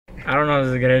I don't know if this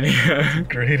is a good idea.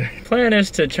 Great. Plan is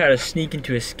to try to sneak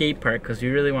into a skate park because we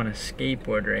really want to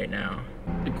skateboard right now.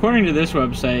 According to this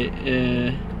website,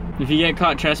 if you get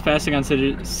caught trespassing on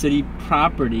city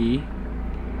property,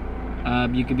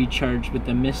 you could be charged with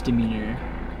a misdemeanor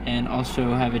and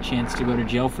also have a chance to go to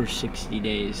jail for 60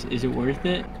 days. Is it worth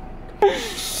it?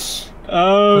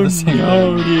 Oh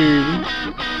no, dude.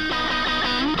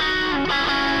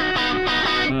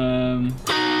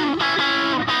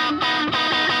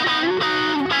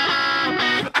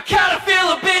 I kinda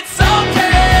feel a bit salty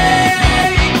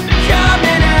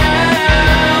coming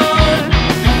out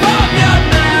of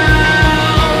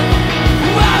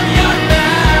your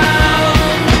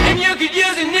mouth, and you could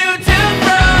use a new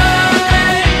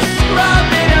toothbrush,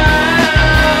 scrub it out.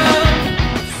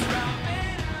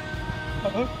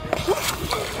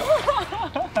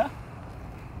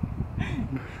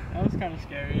 That was kind of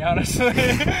scary, honestly.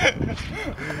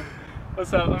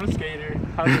 What's up? I'm a skater.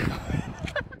 How's it going?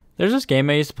 There's this game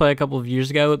I used to play a couple of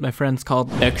years ago with my friends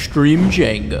called Extreme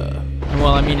Jenga.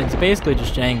 Well, I mean, it's basically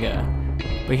just Jenga,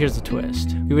 but here's the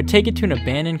twist. We would take it to an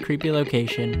abandoned, creepy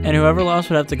location, and whoever lost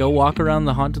would have to go walk around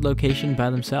the haunted location by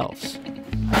themselves.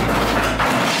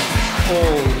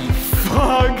 Holy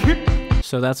fuck!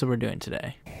 So that's what we're doing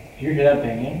today. You hear that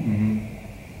banging?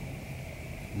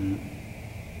 Mm-hmm.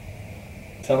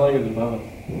 Sounds like it's above us.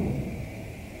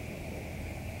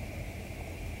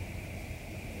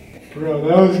 Bro,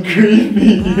 that was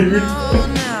creepy, dude.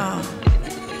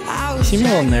 You seem a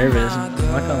little nervous. I'm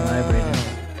not gonna lie right now.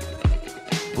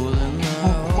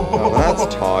 Oh, that's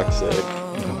toxic.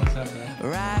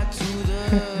 Ref,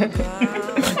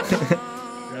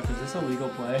 is this a legal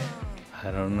play?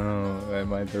 I don't know.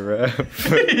 Am I the ref?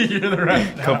 You're the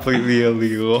ref now. Completely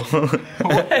illegal.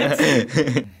 What?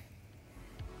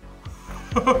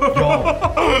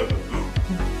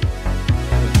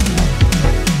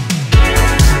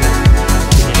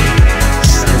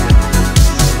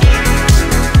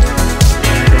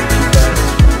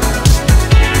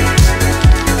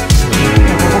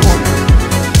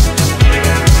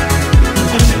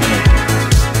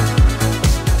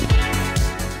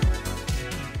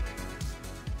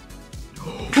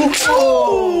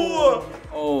 Yo.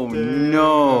 Oh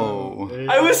no!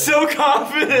 I was so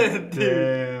confident, dude.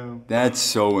 Damn. That's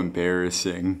so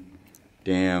embarrassing.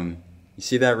 Damn. You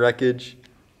see that wreckage?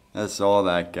 That's all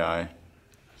that guy.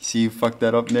 You see you fucked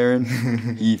that up,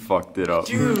 Naren? He fucked it up.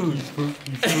 Dude.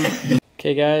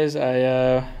 Okay, guys,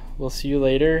 I will see you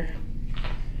later.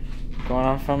 Going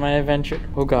off on my adventure.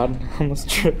 Oh god, almost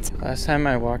tripped. Last time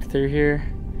I walked through here,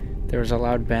 there was a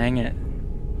loud bang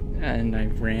and I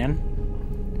ran.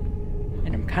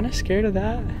 And I'm kind of scared of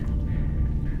that.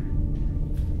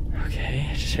 Okay,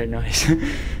 I just heard noise. You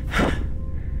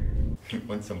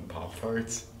want some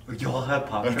Pop-Tarts? Y'all have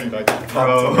Pop-Tarts?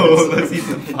 Bro, let's eat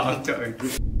some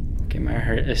Pop-Tarts. Okay, my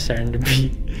heart is starting to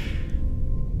beat.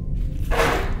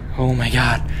 Oh my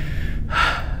god.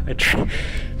 I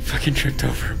fucking tripped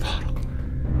over a bottle.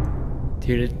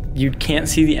 Dude, you can't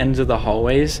see the ends of the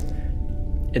hallways,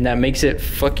 and that makes it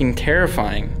fucking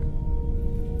terrifying.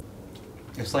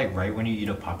 It's like right when you eat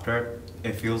a Pop-Tart,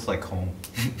 it feels like home.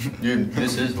 Dude,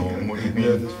 this is home. What do you mean?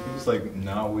 Yeah, this feels like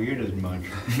not weird as much.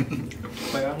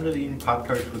 Like I'm just eating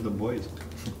Pop-Tarts with the boys.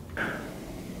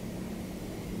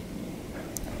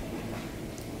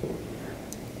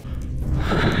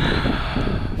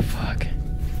 Fuck.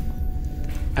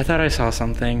 I thought I saw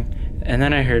something, and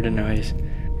then I heard a noise.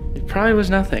 It probably was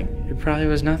nothing. It probably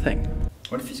was nothing.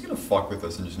 What if he's gonna fuck with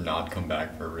us and just not come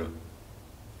back for real?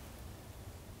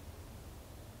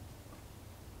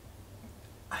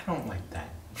 I don't like that.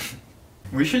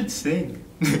 We should sing.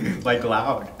 Like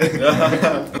loud.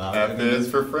 F is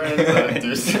for friends that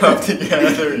do stuff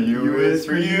together. U is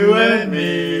for you and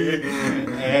me.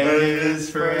 N is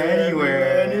for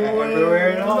anywhere,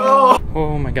 everywhere and all.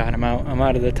 Oh my god, I'm out. I'm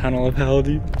out of the tunnel of hell,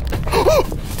 dude.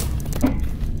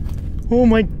 Oh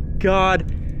my god.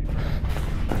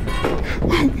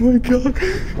 Oh my god.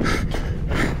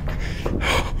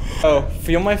 Oh,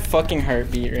 feel my fucking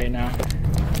heartbeat right now.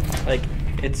 Like,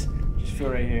 it's, just feel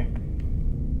right here.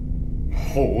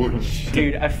 Holy shit.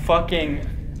 Dude, I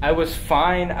was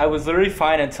fine. I was literally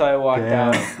fine until I walked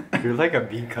out. You're like a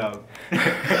B cup.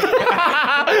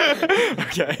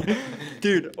 Okay.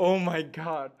 Dude, oh my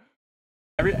god.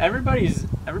 Everybody's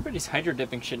hydro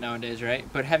dipping shit nowadays, right?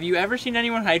 But have you ever seen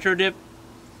anyone hydro dip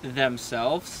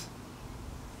themselves?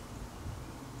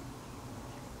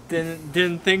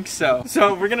 Didn't think so.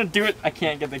 So we're gonna do it. I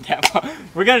can't get the cap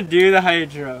off. We're gonna do the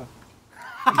hydro.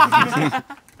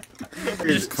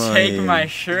 Just take my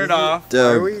shirt off. Why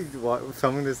are we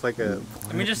filming this like a...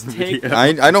 Let me just take...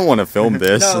 I don't want to film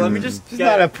this. No, let me just... It's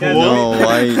not a pool. No,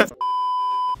 I...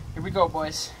 Here we go,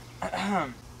 boys.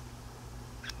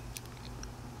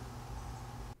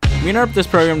 We interrupt this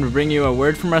program to bring you a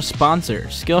word from our sponsor,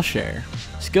 Skillshare.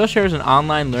 Skillshare is an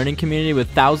online learning community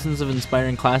with thousands of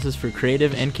inspiring classes for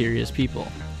creative and curious people.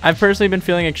 I've personally been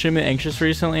feeling extremely anxious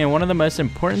recently, and one of the most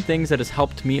important things that has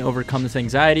helped me overcome this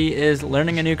anxiety is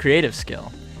learning a new creative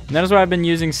skill. And that is why I've been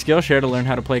using Skillshare to learn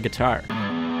how to play guitar.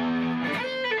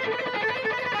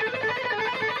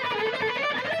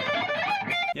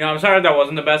 You know, I'm sorry that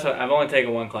wasn't the best. I've only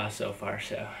taken one class so far,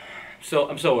 so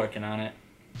I'm still working on it.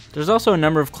 There's also a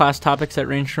number of class topics that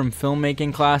range from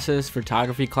filmmaking classes,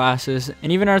 photography classes,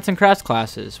 and even arts and crafts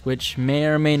classes, which may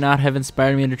or may not have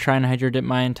inspired me to try and hydro-dip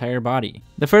my entire body.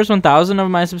 The first 1,000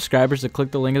 of my subscribers that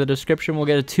click the link in the description will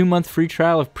get a 2-month free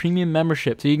trial of premium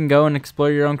membership, so you can go and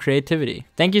explore your own creativity.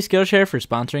 Thank you, Skillshare, for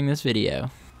sponsoring this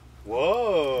video.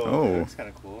 Whoa. Oh. That's kind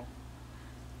of cool.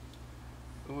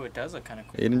 Ooh, it does look kind of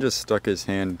cool. Aiden just stuck his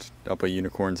hand up a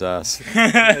unicorn's ass.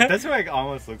 That's what it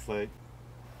almost looks like.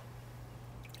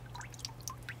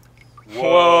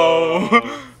 Whoa.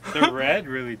 The red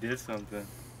really did something.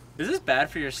 Is this bad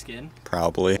for your skin?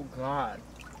 Probably. Oh, God.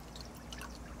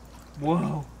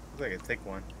 Whoa. Looks like a thick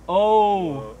one.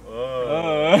 Oh.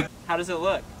 Oh. How does it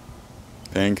look?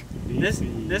 Pink.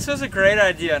 This was a great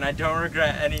idea, and I don't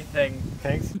regret anything.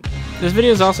 Thanks. This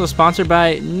video is also sponsored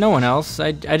by no one else.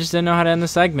 I just didn't know how to end the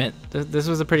segment. This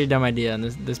was a pretty dumb idea, and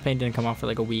this paint didn't come off for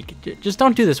like a week. Just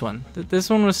don't do this one. This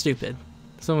one was stupid.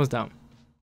 This one was dumb.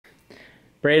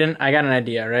 Brayden, I got an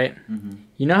idea, right? Mm-hmm.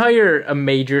 You know how you're a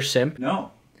major simp?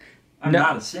 No, I'm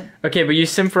not a simp. Okay, but you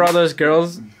simp for all those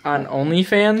girls on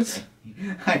OnlyFans?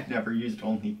 I never used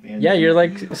OnlyFans. Yeah, you're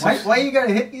like... Why you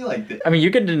gotta hit me like this? I mean, you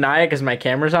could deny it because my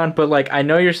camera's on, but like, I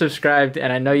know you're subscribed,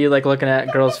 and I know you like looking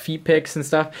at girls' feet pics and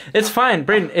stuff. It's fine,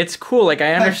 Brayden. It's cool. Like,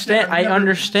 I understand. I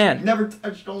understand. Never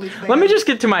touched OnlyFans. Let me just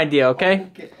get to my idea, okay?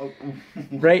 Oh.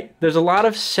 Right? There's a lot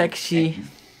of sexy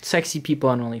people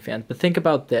on OnlyFans, but think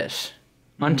about this.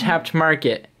 Untapped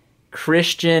market.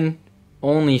 Christian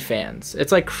OnlyFans.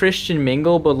 It's like Christian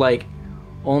Mingle, but like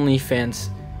OnlyFans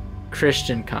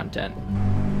Christian content.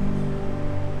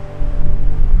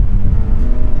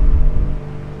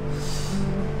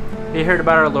 Have you heard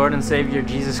about our Lord and Savior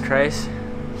Jesus Christ?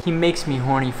 He makes me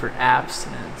horny for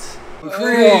abstinence.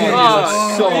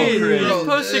 Oh, so cringe. cringe. You're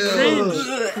supposed to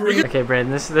cringe. Okay,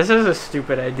 Brandon, this is a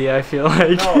stupid idea, I feel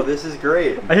like. No, this is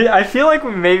great. I feel like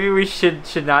maybe we should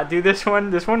not do this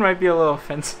one. This one might be a little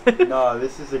offensive. No,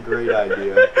 this is a great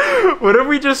idea. What if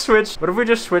we just switch to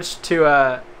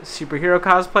superhero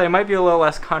cosplay? It might be a little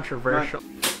less controversial.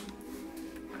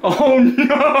 Oh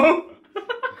no!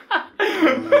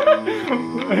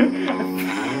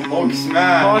 Hulk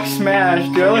smash. Hulk smash,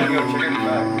 dude. Go check it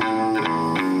back.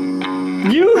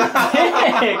 You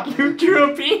dick! You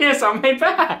drew a penis on my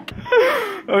back!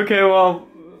 Okay, well...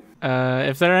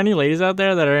 if there are any ladies out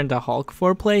there that are into Hulk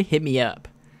foreplay, hit me up.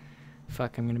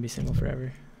 Fuck, I'm gonna be single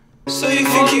forever. So you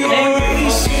think you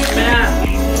already seen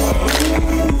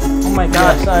Oh my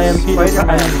gosh, I am Spider-Man.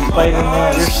 I'm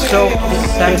Spider-Man. You're so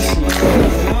sexy.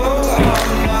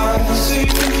 So you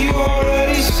think you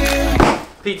already seen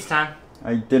Pizza time.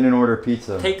 I didn't order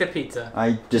pizza. Take the pizza.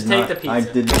 I did Just not. take the pizza. I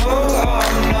did.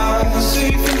 So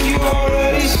you think you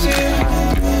already seen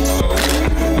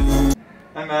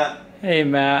Hi, Matt. Hey,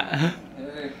 Matt.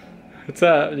 What's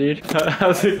up, dude?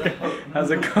 How's it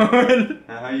going?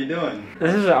 How you doing?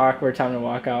 This is an awkward time to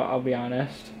walk out, I'll be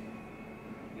honest.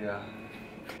 Yeah.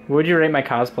 What would you rate my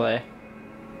cosplay?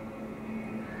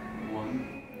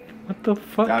 1. What the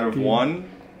fuck, Out of dude? 1?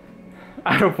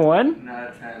 Out of 1? Out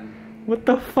of 10. What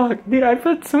the fuck? Dude, I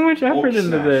put so much effort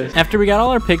into this. After we got all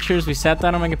our pictures, we sat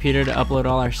down on my computer to upload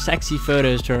all our sexy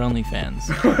photos to our OnlyFans.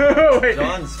 Wait,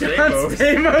 John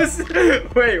Stamos?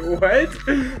 Wait, what?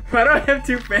 Why do I have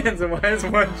 2 fans and why is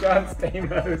one John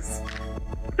Stamos?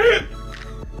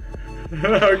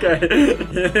 Okay,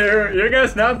 here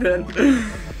goes nothing.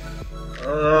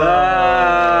 Oh,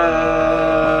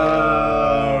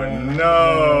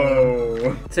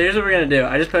 no. So here's what we're gonna do.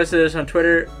 I just posted this on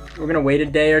Twitter. We're gonna wait a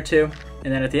day or two,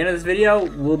 and then at the end of this video,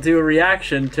 we'll do a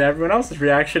reaction to everyone else's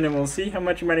reaction, and we'll see how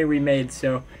much money we made.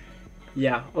 So,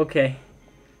 yeah, okay.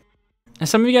 As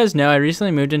some of you guys know, I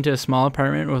recently moved into a small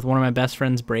apartment with one of my best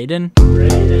friends, Brayden.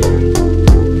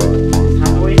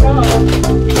 Time to wake up.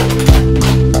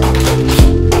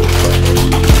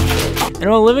 And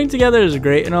while living together is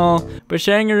great and all, but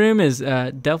sharing a room is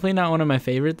definitely not one of my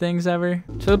favorite things ever.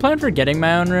 So the plan for getting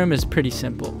my own room is pretty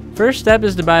simple. First step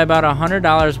is to buy about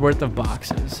 $100 worth of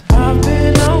boxes. I've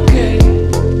been okay.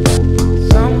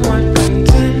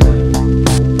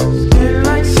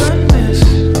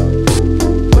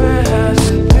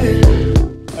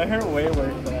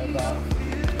 love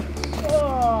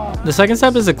that. The second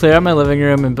step is to clear out my living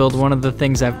room and build one of the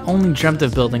things I've only dreamt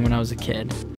of building when I was a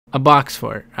kid. A box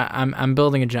fort. I'm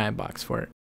building a giant box fort.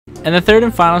 And the third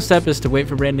and final step is to wait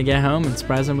for Brayden to get home and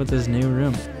surprise him with his new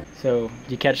room. So,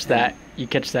 you catch that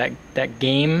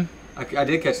game? I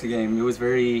did catch the game. It was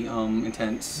very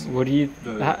intense. What do you...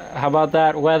 How about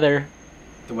that weather?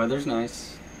 The weather's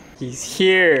nice. He's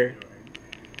here.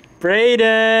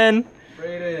 Brayden!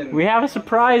 We have a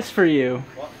surprise for you.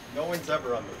 No one's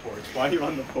ever on the porch. Why are you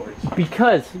on the porch?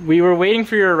 Because we were waiting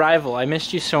for your arrival. I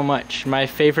missed you so much. My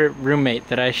favorite roommate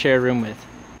that I share a room with.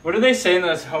 What do they say in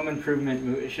those home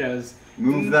improvement shows?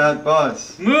 Move that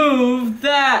bus. Move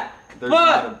that There's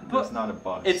not a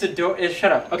bus. It's a door.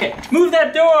 Shut up. Okay, move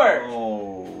that door!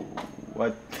 Oh,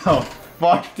 what the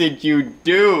fuck did you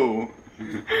do?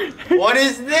 What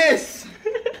is this?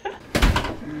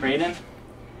 Brayden,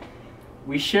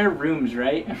 we share rooms,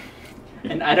 right?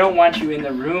 And I don't want you in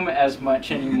the room as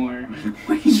much anymore.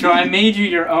 So I made you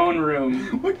your own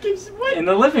room. What? In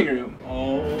the living room.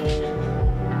 Oh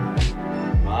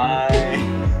my.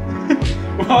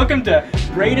 Welcome to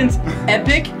Brayden's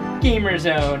Epic Gamer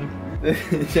Zone.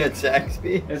 Is that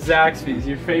Zaxby? It's Zaxby's,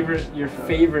 your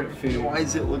favorite food. Why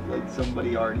does it look like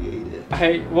somebody already ate it?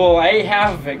 I ate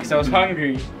half of it because I was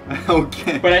hungry.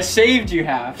 Okay. But I saved you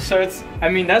half, so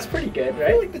that's pretty good, I feel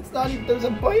right? like it's not even, there's a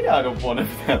bite out of one of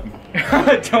them.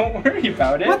 Don't worry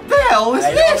about it. What the hell is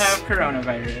I this? don't have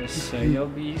coronavirus, so you'll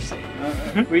be safe.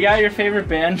 We got your favorite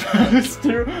band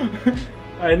poster.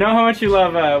 I know how much you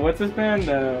love, what's this band?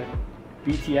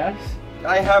 BTS?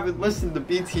 I haven't listened to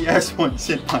BTS once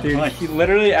in my Dude, life. he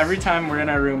literally, every time we're in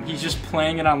our room, he's just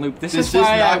playing it on loop. This This is is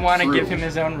why I not want to true. give him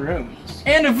his own room.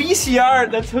 And a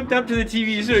VCR that's hooked up to the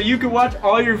TV so you can watch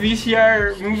all your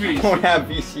VCR movies. I don't have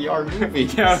VCR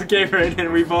movies. Yeah, okay,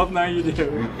 Brayden, we both know you do.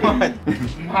 What?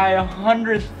 My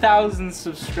 100,000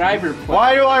 subscriber plan.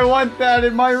 Why do I want that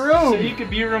in my room? So you could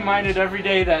be reminded every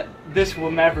day that this will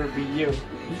never be you.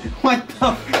 What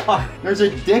the fuck? There's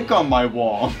a dick on my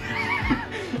wall.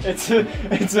 It's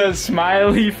a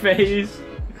smiley face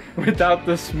without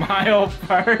the smile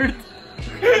part.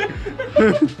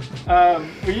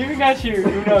 We even got your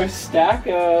Uno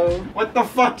Stacko. What the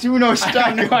fuck's Uno I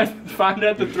Stack? know, I found it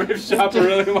at the thrift shop a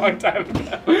really long time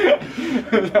ago.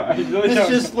 No, I really This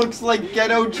don't just looks like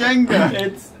ghetto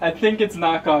Jenga. I think it's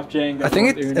knockoff Jank. I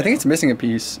think it's missing a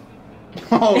piece.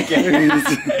 Okay.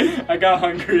 I got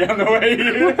hungry on the way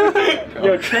here.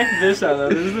 Yo, check this out though.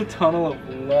 This is the tunnel of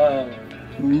love.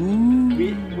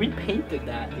 We painted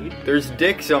that, dude. There's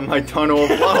dicks on my tunnel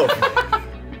of love.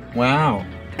 Wow.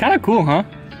 Kind of cool, huh?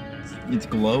 It's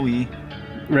glowy.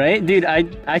 Right, dude. I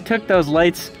took those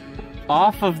lights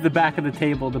off of the back of the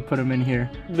table to put them in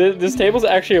here. This table's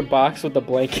actually a box with a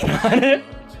blanket on it.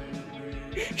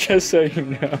 Just so you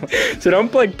know. So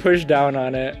don't like push down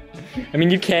on it. I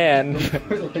mean, you can.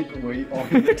 Like weight on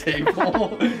the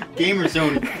table. Gamer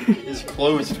Zone is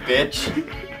closed, bitch.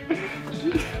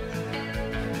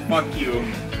 Fuck you.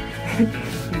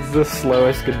 It's the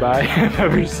slowest goodbye I've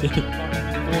ever seen.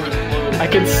 I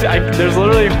can see, there's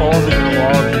literally holes in your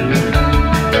wall, dude.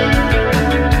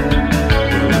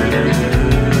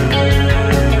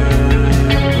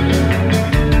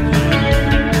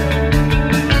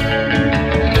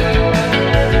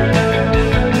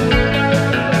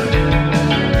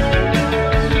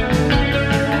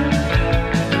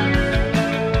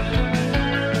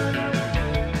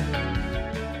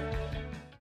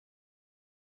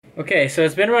 Okay, so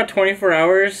it's been about 24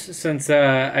 hours since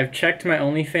I've checked my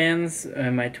OnlyFans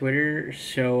and my Twitter,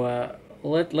 so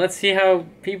let's see how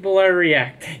people are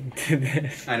reacting to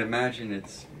this. I'd imagine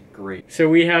it's great. So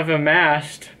we have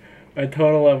amassed a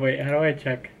total of, wait, how do I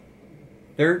check?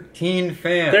 13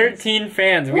 fans. 13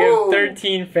 fans. We have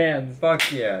 13 fans. Fuck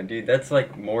yeah, dude. That's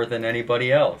like more than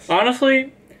anybody else.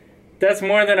 Honestly, that's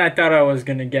more than I thought I was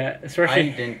gonna get. I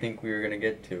Especially didn't think we were gonna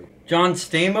get to. John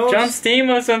Stamos? John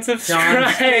Stamos unsubscribed. John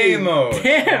Stamos.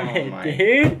 Damn Oh it, my.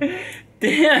 dude.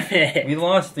 Damn it. We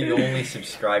lost the only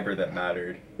subscriber that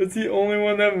mattered. That's the only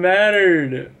one that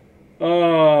mattered.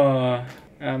 Oh.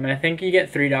 I think you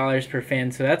get $3 per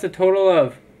fan, so that's a total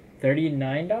of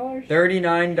 $39?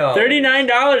 $39.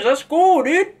 $39. Let's go,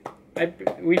 dude.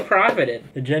 We profited.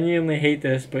 I genuinely hate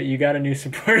this, but you got a new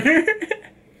supporter.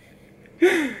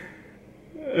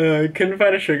 Couldn't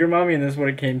find a sugar mommy, and this is what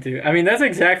it came to. I mean, that's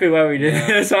exactly why we did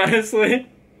this, honestly.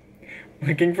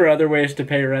 Looking for other ways to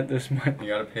pay rent this month. You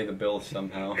gotta pay the bills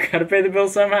somehow. Gotta pay the bill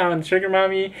somehow, and sugar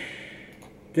mommy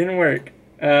didn't work.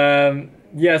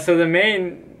 Yeah, so the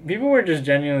main... People were just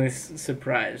genuinely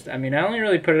surprised. I mean, I only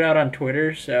really put it out on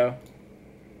Twitter, so...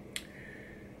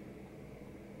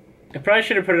 I probably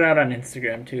should have put it out on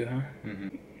Instagram, too, huh?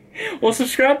 Mm-hmm. Well,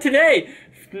 subscribe today.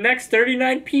 Next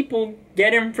 39 people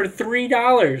get him for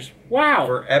 $3. Wow.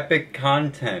 For epic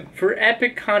content. For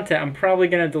epic content. I'm probably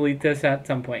going to delete this at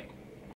some point.